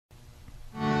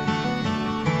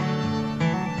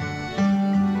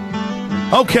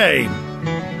Okay.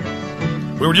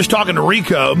 We were just talking to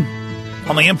Rico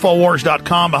on the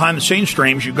Infowars.com behind-the-scenes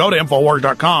streams. You go to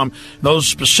Infowars.com. Those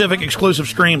specific exclusive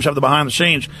streams have the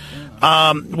behind-the-scenes.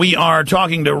 We are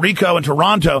talking to Rico in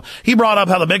Toronto. He brought up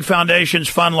how the big foundations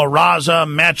fund La Raza,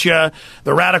 Mecha,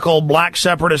 the radical black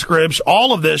separatist groups,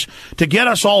 all of this to get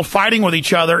us all fighting with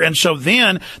each other. And so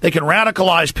then they can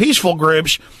radicalize peaceful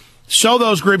groups. So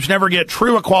those groups never get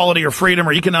true equality or freedom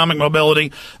or economic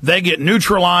mobility. They get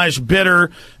neutralized,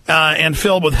 bitter, and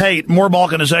filled with hate. More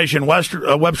balkanization. Webster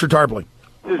Tarpley.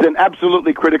 This is an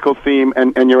absolutely critical theme,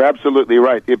 and you're absolutely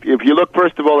right. If you look,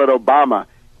 first of all, at Obama,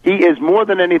 he is more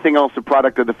than anything else a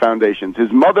product of the foundations.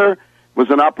 His mother was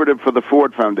an operative for the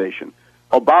Ford Foundation.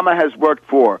 Obama has worked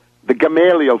for the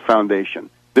Gamaliel Foundation,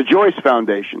 the Joyce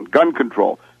Foundation, gun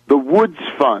control, the Woods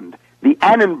Fund, the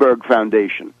Annenberg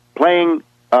Foundation, playing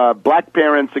black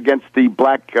parents against the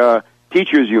black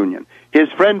teachers union. His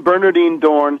friend Bernardine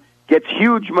Dorn gets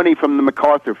huge money from the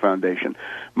MacArthur Foundation.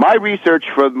 My research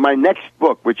for my next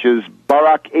book, which is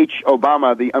Barack H.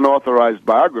 Obama, the unauthorized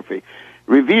biography,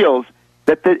 reveals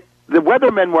that the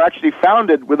Weathermen were actually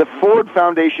founded with a Ford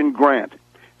Foundation grant.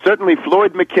 Certainly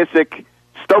Floyd McKissick,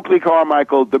 Stokely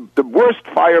Carmichael, the worst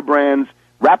firebrands,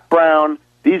 Rap Brown,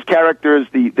 these characters,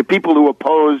 the people who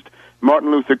opposed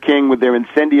Martin Luther King with their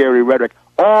incendiary rhetoric,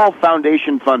 all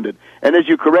foundation funded. And as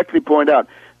you correctly point out,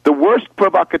 the worst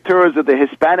provocateurs of the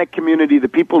Hispanic community, the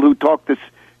people who talk this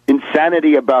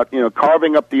insanity about,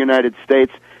 carving up the United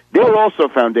States, they're also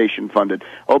foundation funded.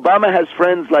 Obama has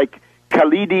friends like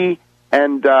Khalidi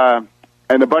and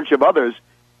a bunch of others.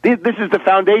 This is the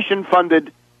foundation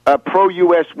funded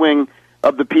pro-U.S. wing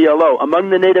of the PLO.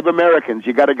 Among the Native Americans,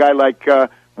 you got a guy like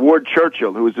Ward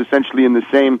Churchill, who is essentially in the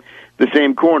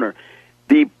same corner.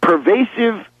 The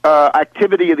pervasive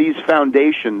activity of these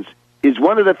foundations is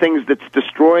one of the things that's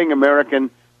destroying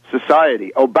American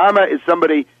society. Obama is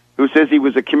somebody who says he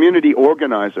was a community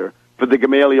organizer for the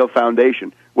Gamaliel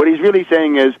Foundation. What he's really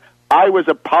saying is, I was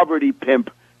a poverty pimp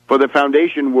for the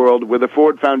foundation world where the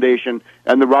Ford Foundation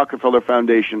and the Rockefeller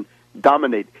Foundation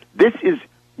dominate. This is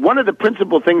one of the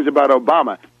principal things about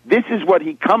Obama. This is what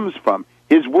he comes from,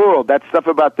 his world, that stuff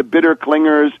about the bitter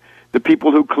clingers, the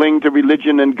people who cling to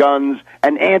religion and guns,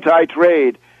 and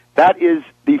anti-trade. That is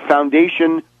the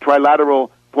foundation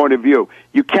trilateral point of view.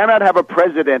 You cannot have a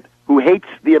president who hates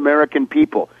the American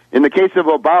people. In the case of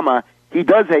Obama, he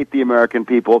does hate the American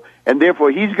people, and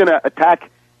therefore he's going to attack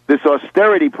this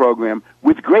austerity program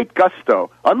with great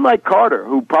gusto. Unlike Carter,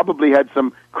 who probably had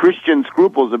some Christian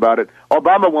scruples about it,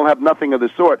 Obama will have nothing of the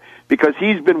sort because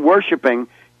he's been worshiping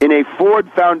in a Ford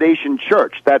Foundation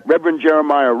church, that Reverend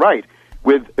Jeremiah Wright,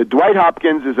 with Dwight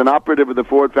Hopkins as an operative of the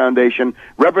Ford Foundation.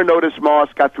 Reverend Otis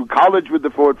Moss got through college with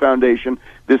the Ford Foundation.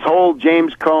 This whole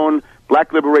James Cone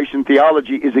Black Liberation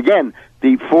Theology is, again,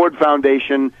 the Ford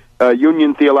Foundation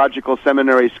Union Theological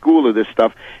Seminary school of this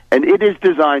stuff, and it is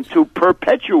designed to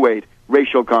perpetuate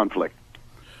racial conflict.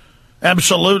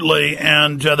 Absolutely,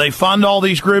 and they fund all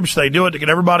these groups. They do it to get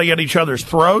everybody at each other's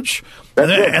throats, and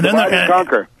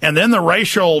then the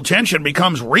racial tension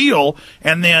becomes real,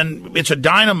 and then it's a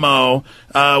dynamo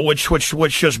which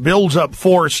just builds up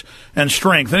force and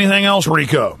strength. Anything else,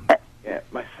 Rico? Yeah,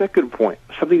 my second point,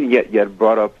 something you had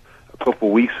brought up a couple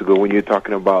of weeks ago when you were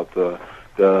talking about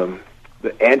the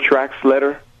anthrax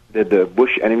letter that the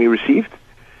Bush enemy received.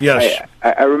 Yes,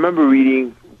 I remember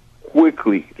reading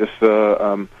quickly just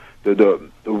the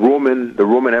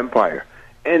Roman Empire,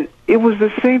 and it was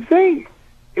the same thing.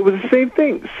 It was the same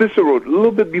thing. Cicero, a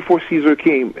little bit before Caesar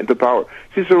came into power,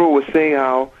 Cicero was saying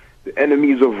how the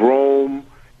enemies of Rome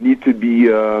need to be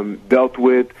dealt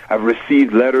with. I've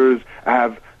received letters. I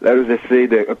have letters that say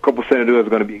that a couple senators are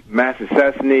going to be mass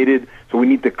assassinated, so we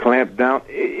need to clamp down.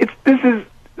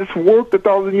 This worked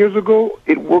 1,000 years ago.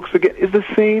 It works again. It's the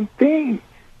same thing.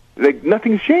 Like,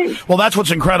 nothing's changed. Well, that's what's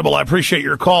incredible. I appreciate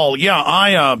your call. Yeah,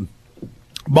 I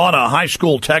bought a high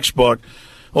school textbook.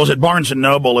 It was at Barnes &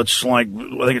 Noble. It's like,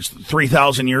 I think it's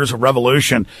 3,000 Years of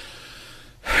Revolution.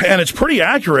 And it's pretty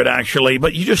accurate, actually.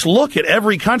 But you just look at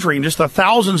every country and just the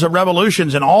thousands of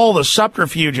revolutions and all the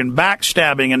subterfuge and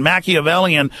backstabbing and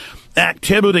Machiavellian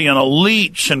activity and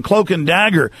elites and cloak and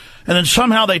dagger. And then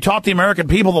somehow they taught the American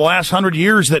people the last 100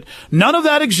 years that none of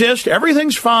that exists.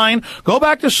 Everything's fine. Go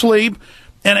back to sleep.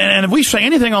 And if we say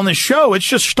anything on this show, it's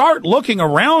just start looking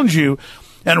around you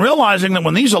and realizing that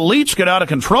when these elites get out of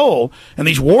control and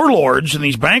these warlords and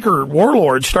these banker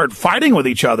warlords start fighting with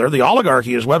each other, the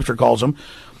oligarchy, as Webster calls them,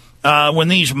 when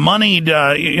these moneyed,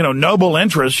 noble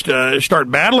interests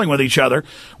start battling with each other,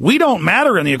 we don't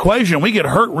matter in the equation. We get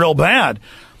hurt real bad.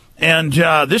 And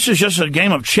this is just a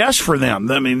game of chess for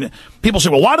them. I mean, people say,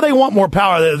 well, why do they want more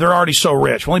power? They're already so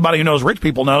rich. Well, anybody who knows rich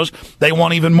people knows they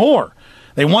want even more.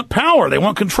 They want power. They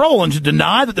want control. And to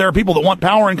deny that there are people that want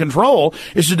power and control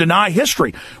is to deny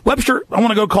history. Webster, I want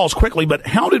to go calls quickly, but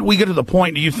how did we get to the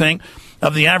point, do you think,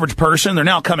 of the average person? They're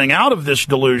now coming out of this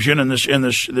delusion and this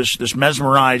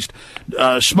mesmerized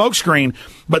smokescreen.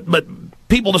 But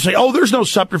people to say, oh, there's no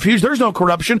subterfuge, there's no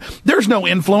corruption, there's no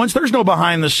influence, there's no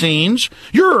behind the scenes.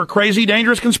 You're a crazy,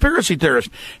 dangerous conspiracy theorist.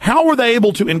 How were they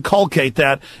able to inculcate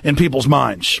that in people's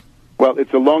minds? Well,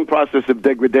 it's a long process of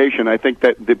degradation. I think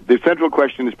that the central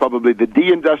question is probably the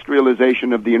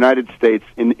deindustrialization of the United States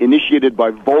initiated by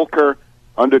Volcker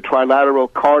under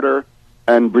trilateral Carter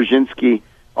and Brzezinski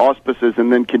auspices,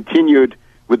 and then continued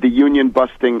with the union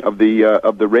busting of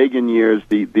the Reagan years,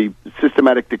 the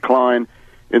systematic decline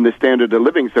in the standard of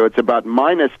living. So it's about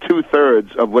minus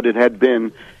 2/3 of what it had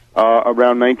been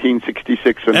around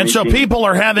 1966. And so people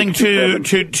are having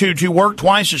to work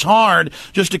twice as hard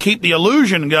just to keep the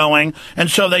illusion going, and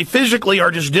so they physically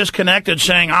are just disconnected,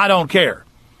 saying, I don't care.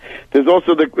 There's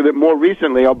also the more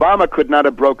recently, Obama could not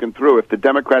have broken through if the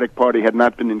Democratic Party had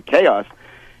not been in chaos.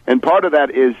 And part of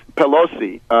that is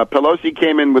Pelosi. Pelosi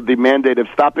came in with the mandate of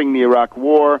stopping the Iraq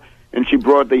War, and she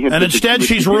broadly hinted... And instead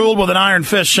she's ruled with an iron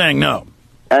fist saying no.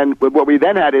 And what we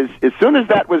then had is, as soon as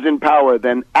that was in power,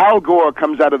 then Al Gore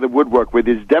comes out of the woodwork with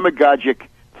his demagogic,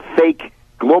 fake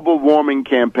global warming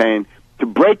campaign to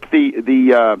break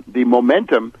the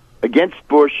momentum against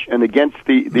Bush and against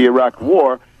the Iraq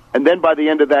War. And then by the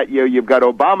end of that year, you've got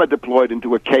Obama deployed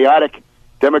into a chaotic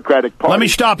Democratic Party. Let me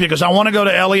stop you, because I want to go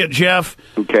to Elliot, Jeff,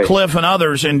 Cliff, and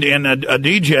others, and a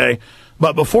DJ.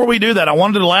 But before we do that, I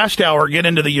wanted to last hour get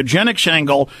into the eugenics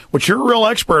angle, which you're a real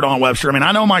expert on, Webster. I mean,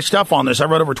 I know my stuff on this. I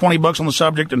wrote over 20 books on the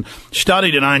subject and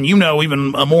studied it, and you know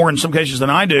even more in some cases than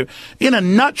I do. In a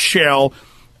nutshell,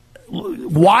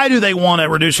 why do they want to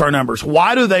reduce our numbers?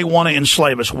 Why do they want to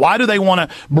enslave us? Why do they want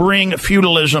to bring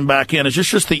feudalism back in? Is this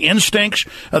just the instincts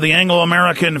of the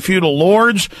Anglo-American feudal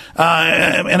lords?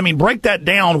 And I mean, break that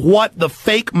down, what the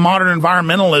fake modern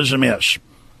environmentalism is.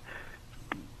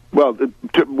 Well,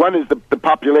 one is the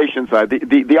population side.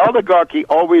 The oligarchy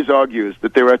always argues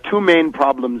that there are two main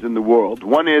problems in the world.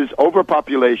 One is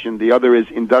overpopulation. The other is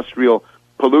industrial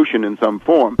pollution in some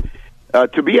form.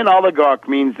 To be an oligarch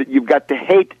means that you've got to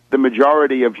hate the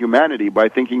majority of humanity by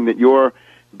thinking that you're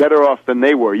better off than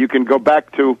they were. You can go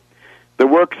back to the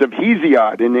works of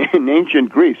Hesiod in ancient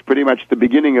Greece, pretty much the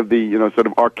beginning of the sort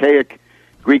of archaic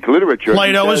Greek literature.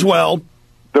 Plato as well.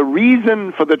 The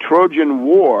reason for the Trojan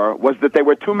War was that there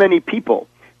were too many people.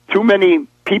 Too many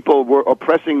people were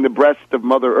oppressing the breast of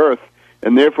Mother Earth,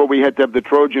 and therefore we had to have the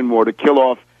Trojan War to kill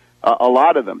off a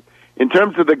lot of them. In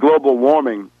terms of the global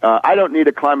warming, I don't need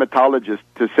a climatologist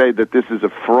to say that this is a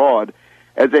fraud.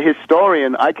 As a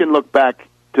historian, I can look back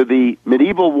to the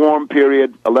medieval warm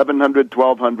period, 1100,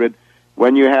 1200,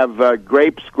 when you have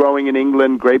grapes growing in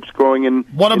England, grapes growing in...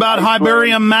 What about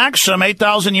Hiberium Maxim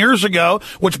 8,000 years ago,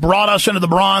 which brought us into the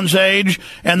Bronze Age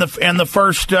and the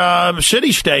first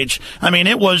city-states? I mean,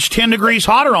 it was 10 degrees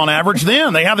hotter on average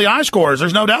then. They have the ice cores.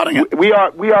 There's no doubting it. We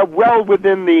are well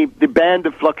within the band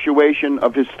of fluctuation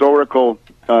of historical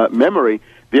memory.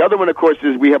 The other one, of course,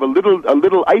 is we have a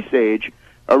little ice age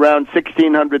around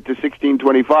 1600 to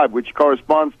 1625, which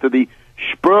corresponds to the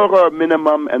Spörer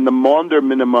minimum and the Maunder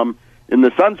minimum in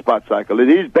the sunspot cycle. It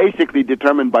is basically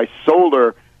determined by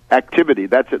solar activity.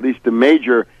 That's at least a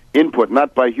major input,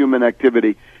 not by human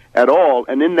activity at all.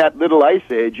 And in that little ice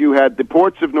age, you had the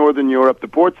ports of Northern Europe, the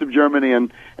ports of Germany and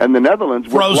the Netherlands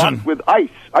were blocked with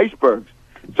icebergs.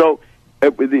 So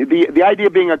the idea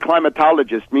of being a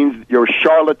climatologist means you're a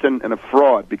charlatan and a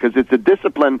fraud, because it's a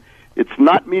discipline. It's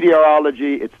not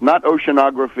meteorology. It's not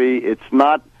oceanography. It's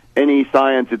not any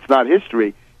science. It's not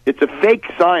history. It's a fake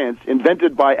science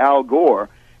invented by Al Gore.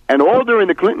 And all during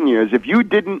the Clinton years, if you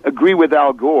didn't agree with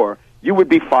Al Gore, you would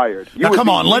be fired. Now, come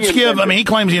on, let's give... I mean, he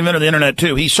claims he invented the Internet,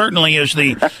 too. He certainly is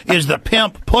the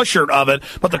pimp pusher of it.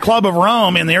 But the Club of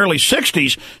Rome in the early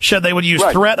 60s said they would use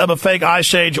threat of a fake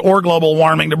ice age or global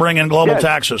warming to bring in global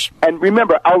taxes. And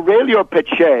remember, Aurelio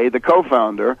Peccei, the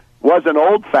co-founder, was an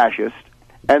old fascist,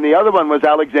 and the other one was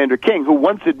Alexander King, who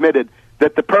once admitted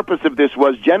that the purpose of this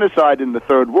was genocide in the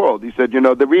Third World. He said,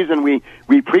 the reason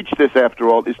we preach this, after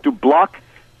all, is to block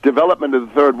development of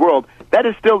the Third World. That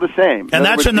is still the same. And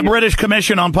that's in the British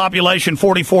Commission on Population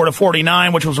 44 to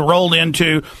 49, which was rolled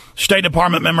into State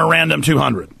Department Memorandum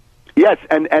 200. Yes,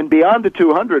 and beyond the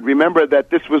 200, remember that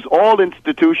this was all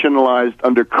institutionalized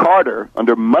under Carter,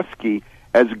 under Muskie,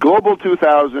 as Global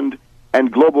 2000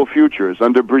 and Global Futures,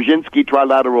 under Brzezinski,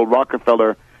 Trilateral,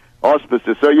 Rockefeller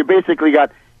auspices. So you basically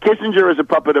got Kissinger is a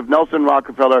puppet of Nelson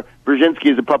Rockefeller,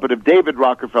 Brzezinski is a puppet of David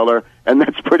Rockefeller, and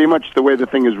that's pretty much the way the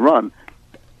thing is run.